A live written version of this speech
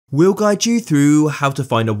We'll guide you through how to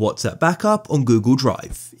find a WhatsApp backup on Google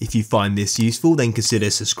Drive. If you find this useful, then consider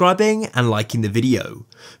subscribing and liking the video.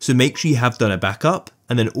 So make sure you have done a backup,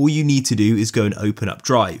 and then all you need to do is go and open up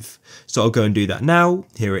Drive. So I'll go and do that now.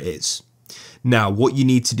 Here it is. Now what you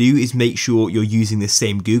need to do is make sure you're using the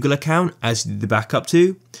same Google account as you did the backup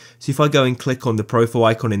to. So if I go and click on the profile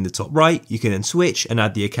icon in the top right, you can then switch and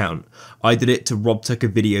add the account. I did it to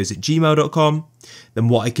robtuckervideos@gmail.com. Then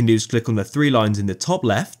what I can do is click on the three lines in the top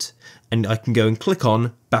left, and I can go and click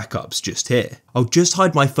on backups just here. I'll just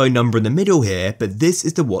hide my phone number in the middle here, but this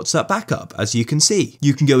is the WhatsApp backup, as you can see.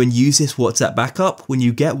 You can go and use this WhatsApp backup when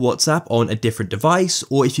you get WhatsApp on a different device,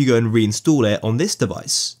 or if you go and reinstall it on this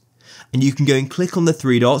device. And you can go and click on the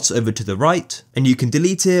three dots over to the right, and you can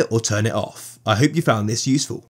delete it or turn it off. I hope you found this useful.